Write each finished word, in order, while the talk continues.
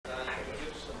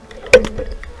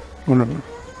I'm going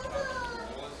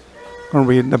to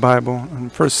read the Bible in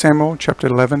 1 Samuel chapter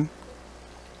 11.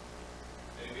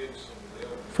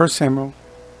 1 Samuel.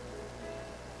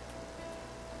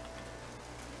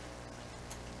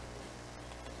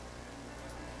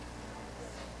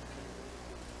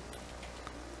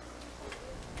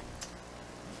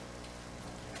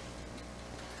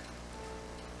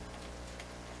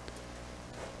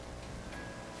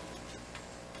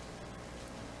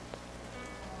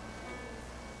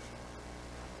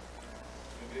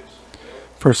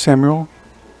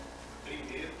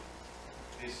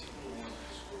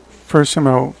 First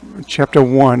Samuel chapter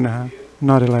 1,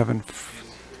 not 11.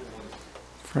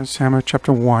 1 Samuel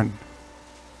chapter 1.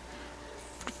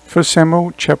 1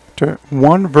 Samuel chapter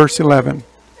 1 verse 11.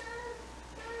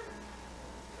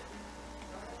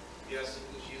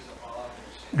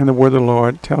 And the word of the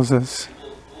Lord tells us,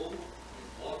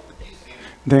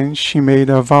 then she made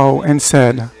a vow and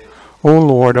said, O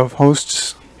Lord of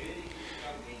hosts,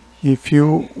 if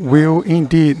you will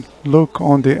indeed look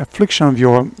on the affliction of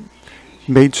your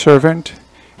maidservant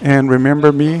and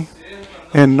remember me,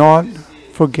 and not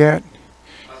forget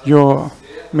your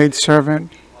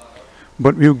maidservant,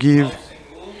 but will give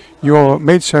your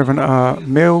maidservant a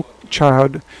male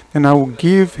child, then I will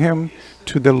give him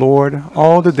to the Lord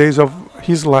all the days of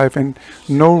his life, and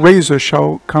no razor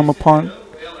shall come upon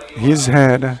his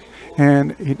head.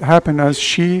 And it happened as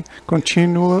she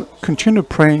continued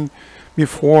praying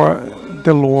before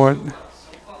the Lord,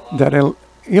 that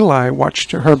Eli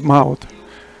watched her mouth.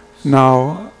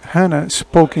 Now Hannah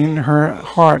spoke in her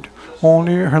heart,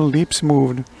 only her lips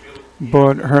moved,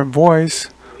 but her voice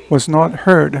was not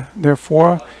heard.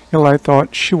 Therefore Eli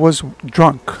thought she was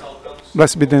drunk.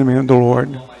 Blessed be the name of the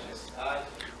Lord.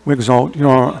 We exalt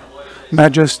your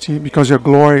majesty because your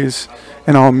glory is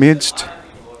in our midst.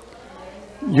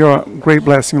 Your great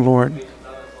blessing, Lord.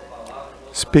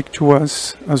 Speak to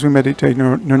us as we meditate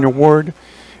on your word.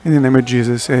 In the name of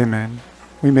Jesus, amen.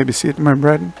 We may be seated, my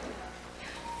brethren.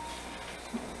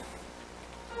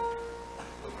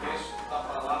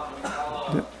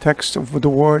 The text of the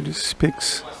word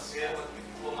speaks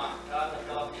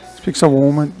of a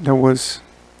woman that was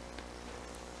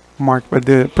marked by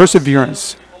the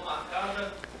perseverance.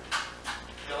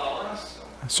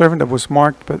 A servant that was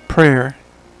marked by prayer.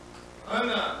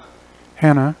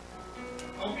 Hannah,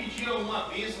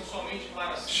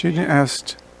 she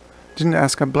didn't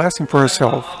ask a blessing for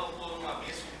herself.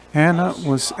 Hannah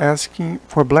was asking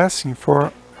for a blessing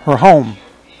for her home.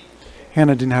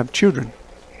 Hannah didn't have children.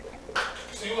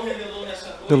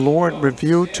 The Lord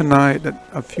revealed tonight that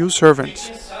a few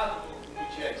servants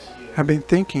have been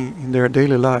thinking in their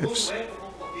daily lives,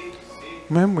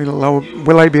 when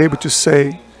will I be able to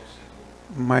say,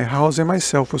 my house and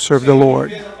myself will serve the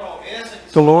Lord?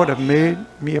 The Lord have made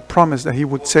me a promise that He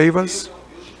would save us,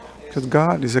 because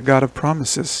God is a God of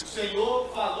promises.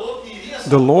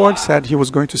 The Lord said He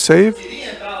was going to save,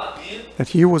 that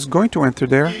He was going to enter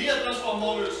there,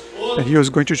 that He was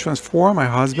going to transform my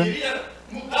husband,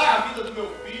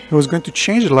 He was going to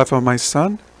change the life of my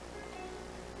son.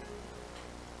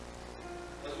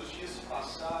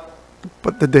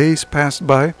 But the days passed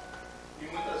by,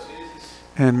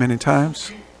 and many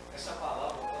times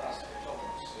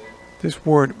this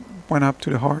word went up to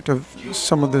the heart of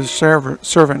some of the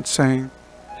servants, saying,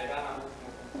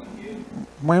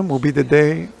 when will be the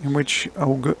day in which I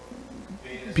will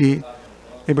be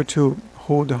able to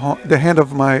hold the hand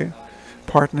of my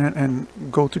partner and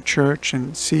go to church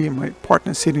and see my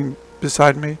partner sitting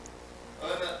beside me?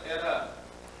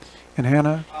 And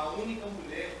Hannah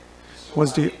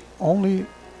was the only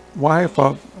wife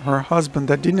of her husband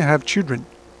that didn't have children.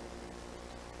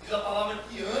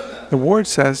 The word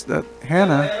says that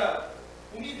Hannah,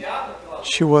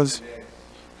 she was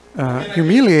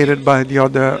humiliated by the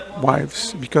other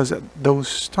wives, because at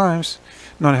those times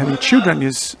not having children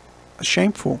is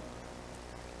shameful.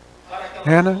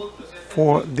 Hannah,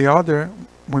 for the other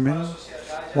women,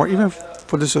 or even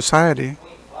for the society,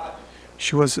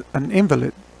 she was an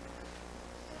invalid.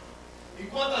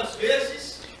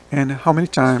 And how many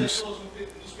times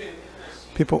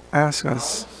people ask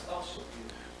us,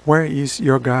 where is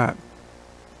your God?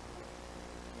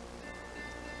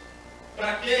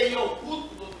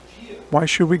 Why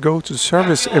should we go to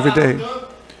service every day?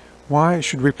 Why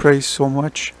should we pray so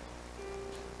much?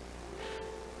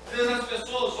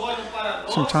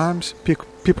 Sometimes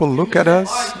people look at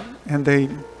us and they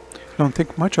don't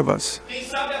think much of us.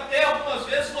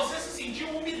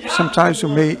 Sometimes you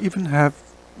may even have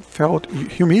felt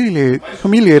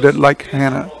humiliated like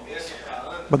Hannah.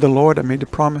 But the Lord had made a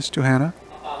promise to Hannah.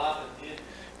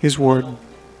 His word,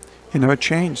 He never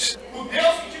changed.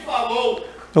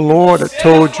 The Lord that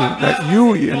told you that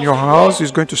you and your house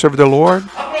is going to serve the Lord,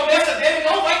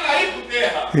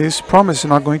 His promise is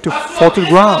not going to fall to the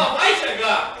ground.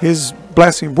 His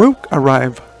blessing will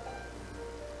arrive.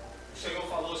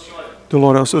 The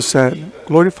Lord also said,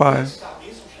 glorify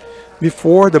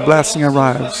before the blessing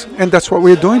arrives. And that's what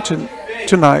we're doing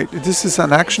tonight. This is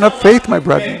an action of faith, my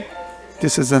brethren.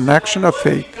 This is an action of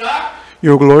faith.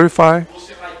 You'll glorify,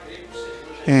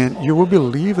 and you will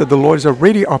believe that the Lord is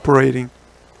already operating.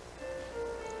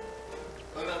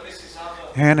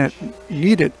 Hannah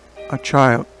needed a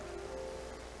child.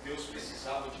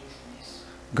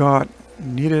 God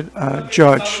needed a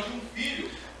judge.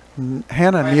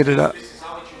 Hannah needed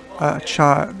a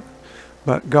child,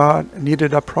 but God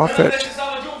needed a prophet.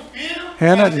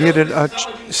 Hannah needed a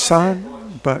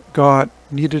son, but God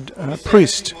needed a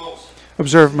priest.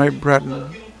 Observe, my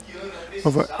brethren,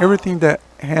 over everything that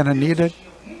Hannah needed,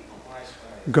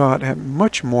 God had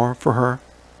much more for her.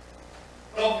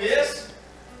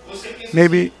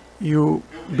 Maybe you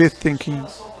be thinking,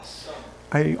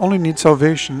 I only need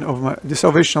salvation of the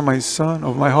salvation of my son,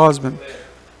 of my husband.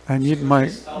 I need my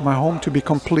home to be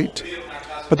complete.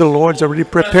 But the Lord's already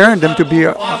preparing them to be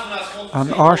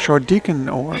an usher or deacon,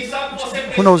 or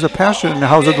who knows, a pastor in the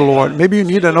house of the Lord. Maybe you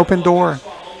need an open door,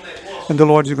 and the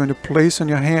Lord is going to place in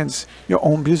your hands your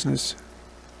own business.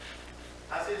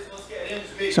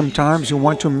 Sometimes you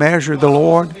want to measure the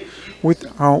Lord with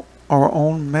our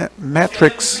own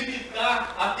metrics.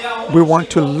 We want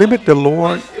to limit the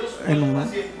Lord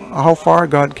and how far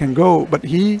God can go, but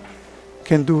He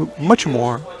can do much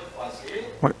more.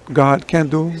 What God can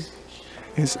do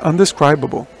is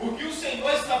undescribable.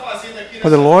 What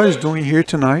the Lord is doing here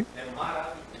tonight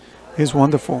is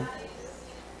wonderful.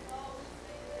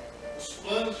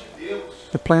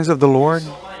 The plans of the Lord,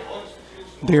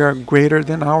 they are greater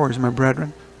than ours, my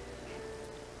brethren.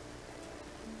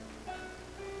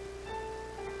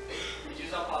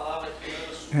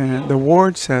 And the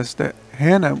word says that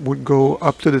Hannah would go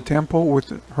up to the temple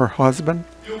with her husband,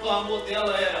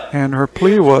 and her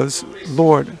plea was,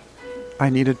 Lord, I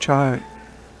need a child.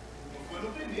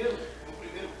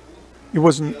 It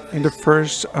wasn't in the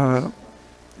first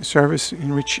service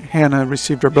in which Hannah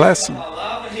received her blessing.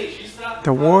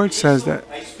 The word says that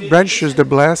registers the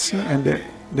blessing and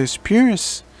the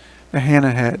experience that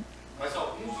Hannah had.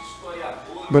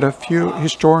 But a few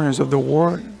historians of the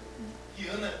word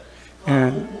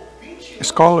and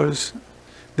scholars,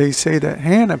 they say that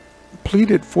Hannah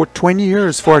pleaded for 20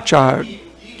 years for a child.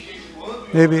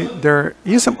 Maybe there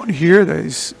is someone here that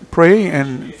is praying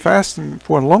and fasting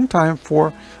for a long time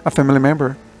for a family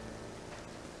member.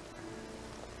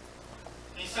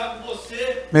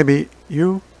 Maybe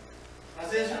you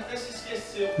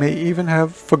may even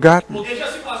have forgotten,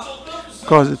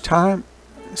 because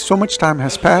so much time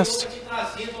has passed.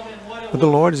 But the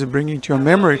Lord is bringing to your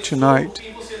memory tonight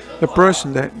the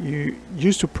person that you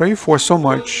used to pray for so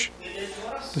much.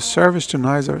 The service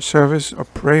tonight is our service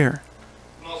of prayer.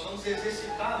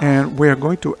 And we are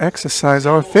going to exercise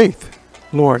our faith.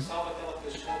 Lord,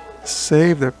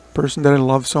 save the person that I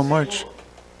love so much.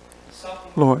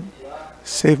 Lord,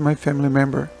 save my family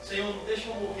member.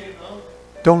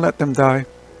 Don't let them die.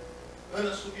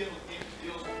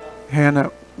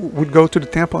 Hannah would go to the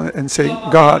temple and say,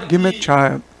 God, give me a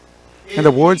child. And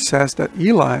the word says that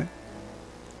Eli,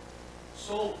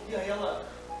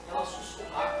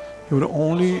 he would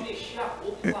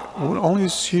only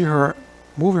see her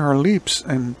moving her lips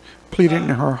and pleading in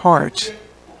her heart.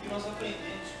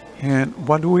 And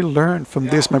what do we learn from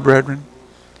this, my brethren?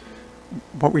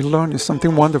 What we learn is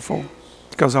something wonderful,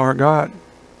 because our God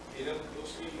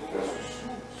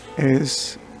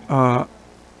is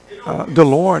the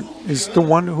Lord is the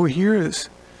one who hears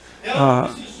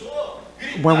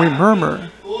when we murmur.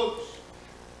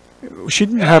 She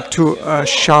didn't have to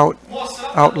shout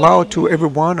out loud to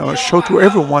everyone or show to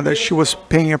everyone that she was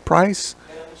paying a price.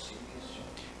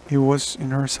 It was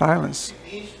in her silence.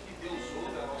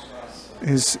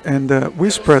 Is in the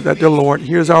whisper that the Lord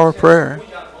hears our prayer.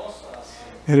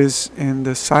 It is in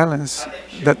the silence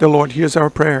that the Lord hears our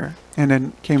prayer. And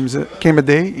then came a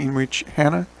day in which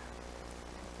Hannah,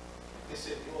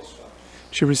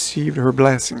 she received her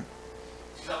blessing.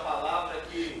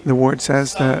 The word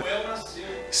says that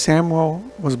Samuel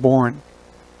was born.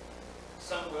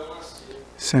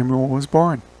 Samuel was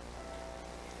born.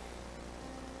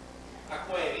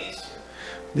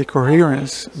 The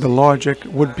coherence, the logic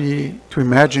would be to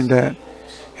imagine that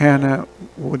Hannah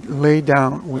would lay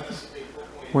down with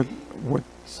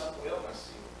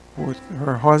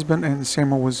her husband, and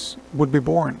Samuel would be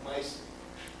born.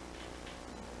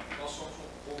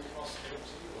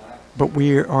 But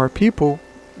we are people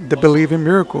that believe in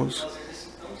miracles.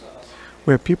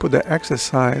 We are people that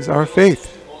exercise our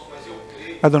faith.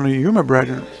 I don't know you, my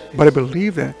brethren, but I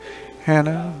believe that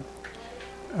Hannah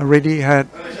already had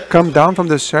come down from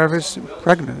the service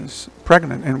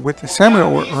pregnant, and with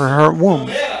Samuel in her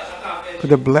womb. But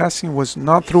the blessing was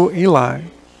not through Eli.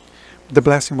 The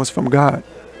blessing was from God.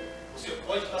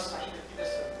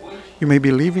 You may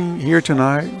be leaving here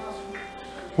tonight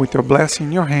with your blessing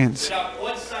in your hands.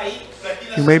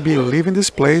 You may be leaving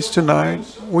this place tonight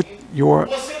with your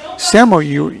Samuel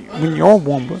in your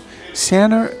womb.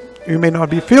 Hannah, you may not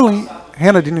be feeling.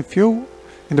 Hannah didn't feel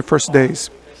in the first days.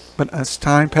 But as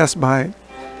time passed by,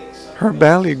 her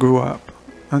belly grew up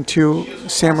until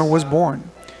Samuel was born.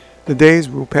 The days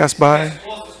will pass by.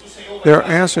 There are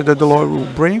answers that the Lord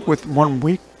will bring with 1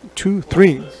 week, 2,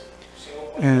 3.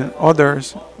 And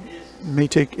others may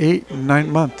take 8,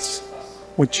 9 months,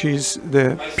 which is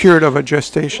the period of a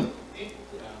gestation.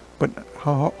 But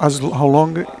how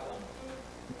long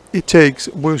it takes,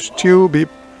 we'll still be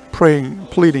praying,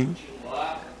 pleading.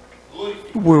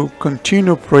 We'll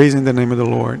continue praising the name of the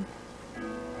Lord.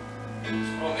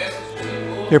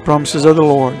 The promises of the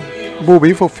Lord will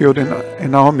be fulfilled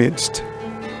in our midst.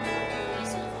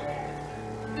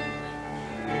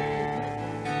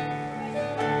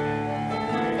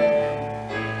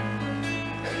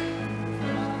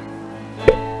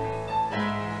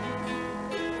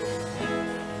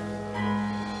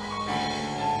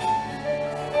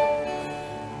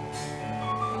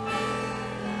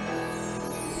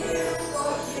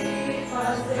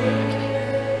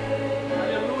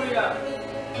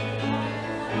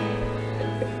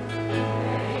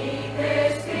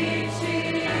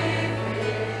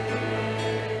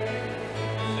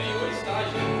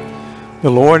 The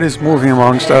Lord is moving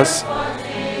amongst us.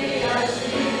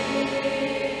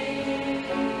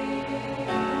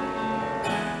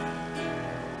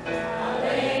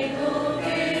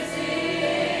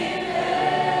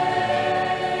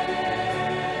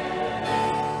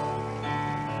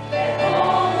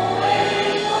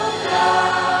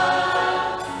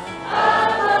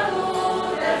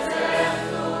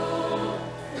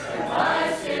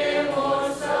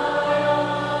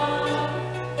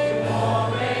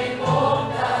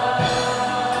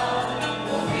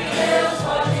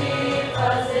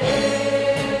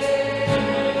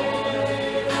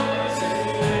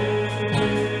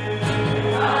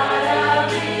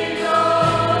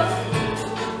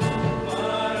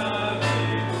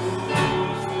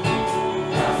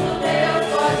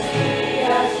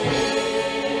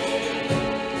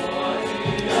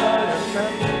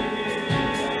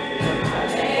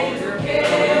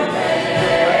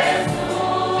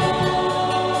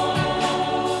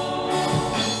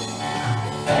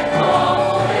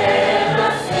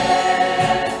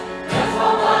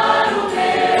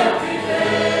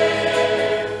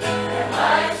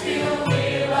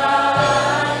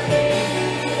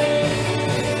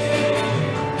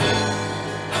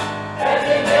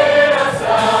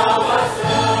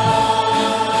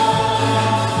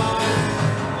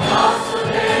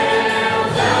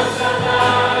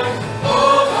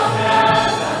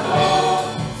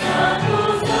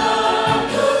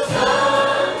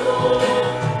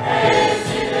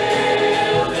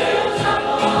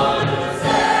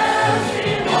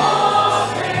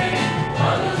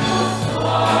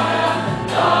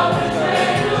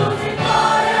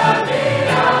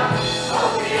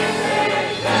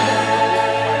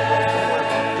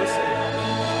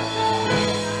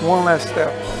 One last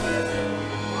step.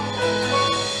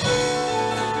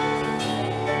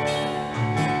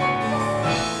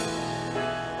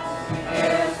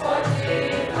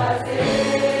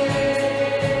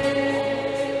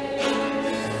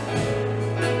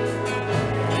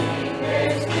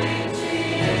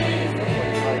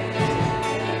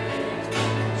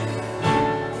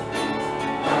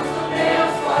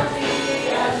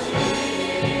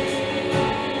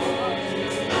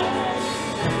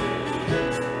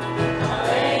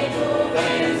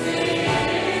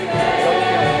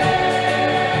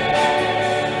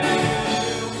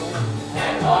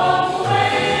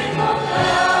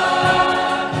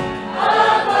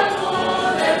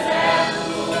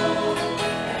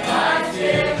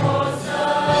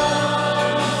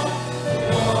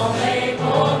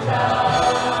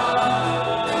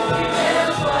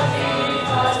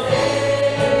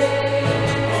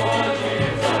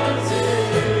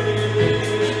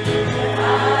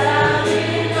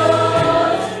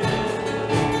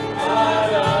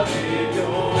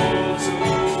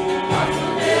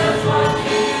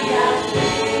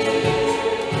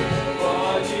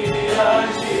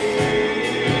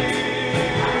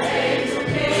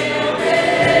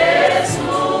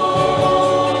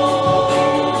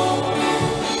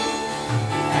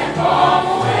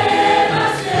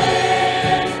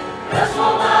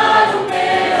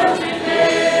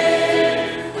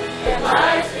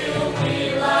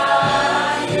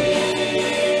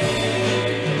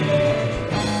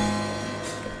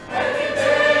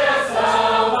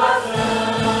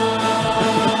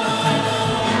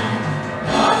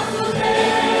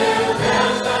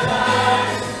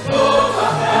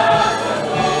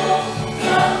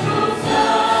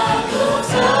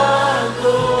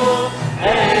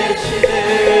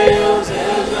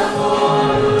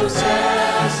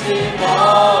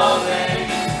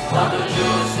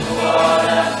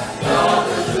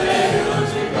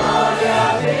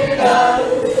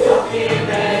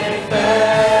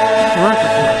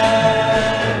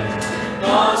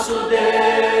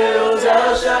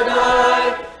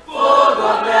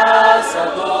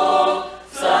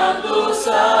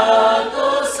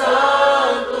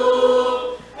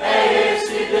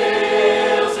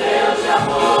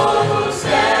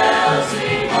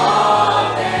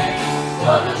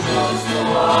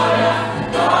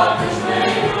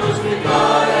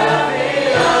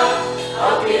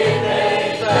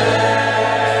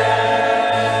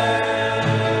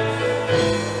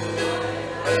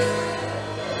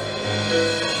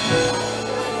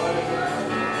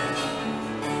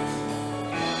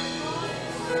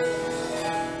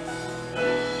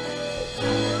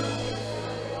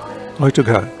 Glory to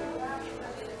God.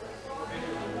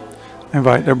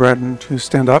 Invite the brethren to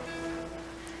stand up.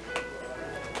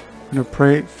 I'm going to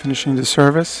pray, finishing the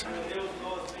service.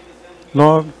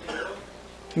 Lord,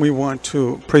 we want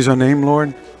to praise your name,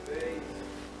 Lord,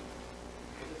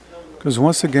 because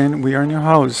once again we are in your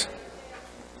house.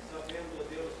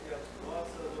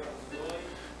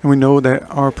 And we know that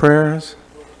our prayers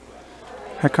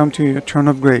have come to your throne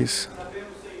of grace.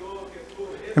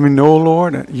 And we know,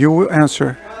 Lord, that you will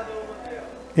answer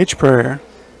each prayer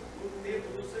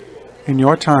in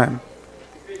your time.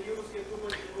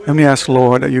 And we ask,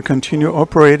 Lord, that you continue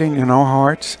operating in our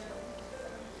hearts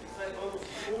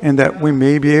and that we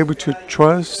may be able to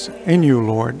trust in you,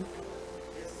 Lord.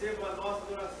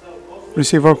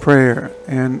 Receive our prayer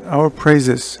and our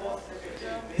praises,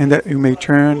 and that you may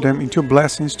turn them into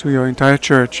blessings to your entire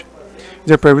church.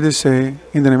 I pray with this say,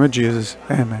 in the name of Jesus.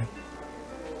 Amen.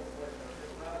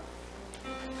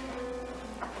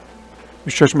 The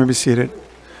church may be seated.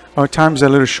 Our time is a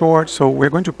little short, so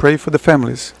we're going to pray for the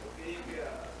families.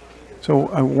 So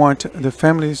I want the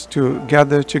families to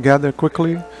gather together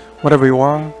quickly, whatever you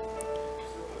are.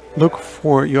 Look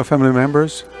for your family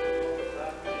members.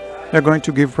 They're going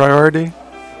to give priority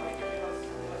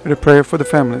to the prayer for the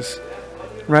families,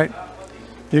 right?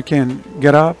 You can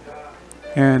get up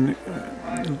and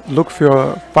look for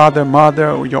your father,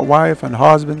 mother, or your wife and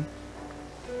husband.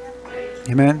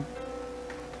 Amen.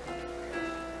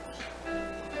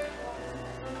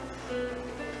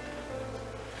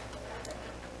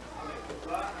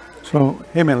 So,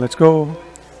 amen. Let's go.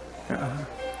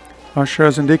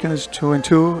 Ushers and deacons, 2 and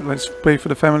 2. Let's pray for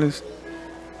the families.